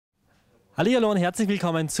Hallihallo und herzlich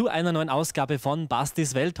willkommen zu einer neuen Ausgabe von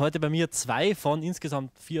Bastis Welt. Heute bei mir 2 von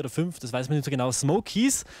insgesamt 4 oder 5, das weiß man nicht so genau,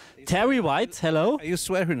 Smokies. Terry White, hello. Are you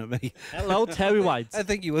swearing at me? Hello, Terry White. I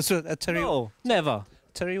think you were a Terry. No, never.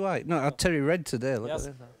 Terry White. No, I'm Terry Red today. Look Yes.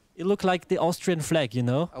 at this. You look like the Austrian flag, you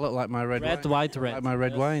know? I look like my red, Red, wine. white, red. Like my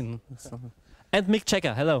red Yes. wine. And Mick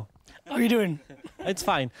Checker, hello. How are you doing? It's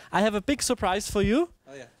fine. I have a big surprise for you.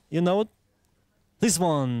 Oh yeah. You know this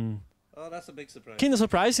one. Oh, that's a big surprise. Kinder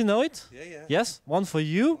surprise, you know it? Yeah, yeah. Yes, one for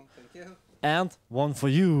you Thank you. and one for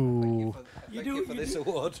you. Thank you for this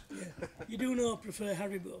award. You do know I prefer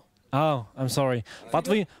Haribo. Oh, I'm sorry. But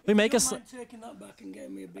we make You a... don't mind taking that back and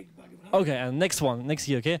getting me a big bag of Haribo? Okay, and next one, next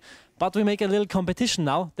year, okay? But we make a little competition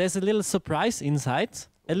now. There's a little surprise inside.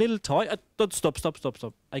 A little toy. Stop.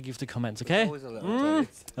 I give the comments, okay? Always a little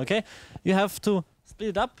Okay. You have to split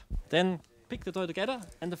it up, then pick the toy together,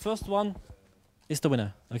 and the first one is the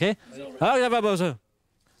winner, okay?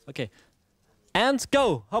 Okay. And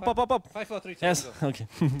go! Hop. 5, 4, 3, 2, Yes, go. okay.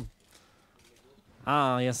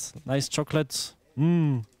 Ah, yes, nice chocolate.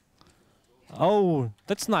 Oh,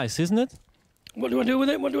 that's nice, isn't it? What do I do with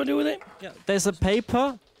it? What do I do with it? Yeah. There's a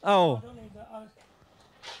paper. Oh. I don't need that.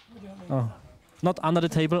 What do I mean? Oh, not under the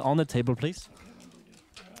table, on the table, please.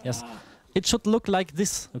 Yes. It should look like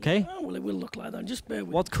this, okay? Oh, well, it will look like that. Just bear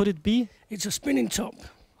with What could it be? it. It's a spinning top.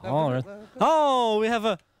 All right. Oh, we have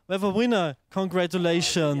a winner.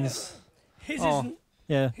 Congratulations. His Oh. isn't.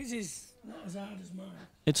 Yeah, His is not as hard as mine.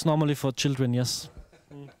 it's normally for children, yes.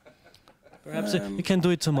 Perhaps you can do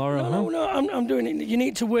it tomorrow, huh? No, I'm doing it. You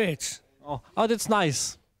need to wait. Oh, that's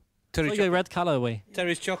nice. Terry's, Like a red color away.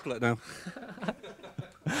 Terry's chocolate now.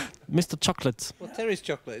 Mr. Chocolate. Well, Terry's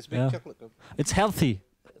chocolate. It's big Yeah. chocolate. Cup. It's healthy.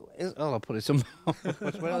 Oh, I'll put it some.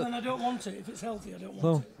 Well, then I don't want it. If it's healthy, I don't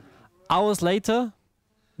So, want it. hours later,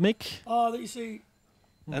 Mick. Oh, that you see.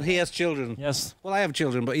 And he has children. Yes. Well, I have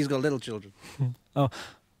children, but he's got little children.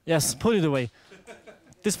 Yes, put it away.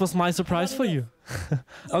 This was my surprise for you. That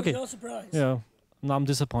Okay. was your surprise. Yeah. Now I'm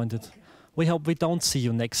disappointed. We hope we don't see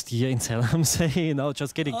you next year in Zell. I'm saying, no,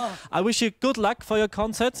 just kidding. Oh. I wish you good luck for your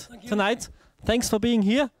concert Thank you. tonight. Thanks for being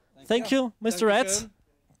here. Thank you, Mr. Red. Dankeschön.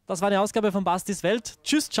 Das war eine Ausgabe von Bastis Welt.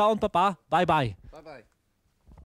 Tschüss, ciao und baba. Bye, bye. Bye bye.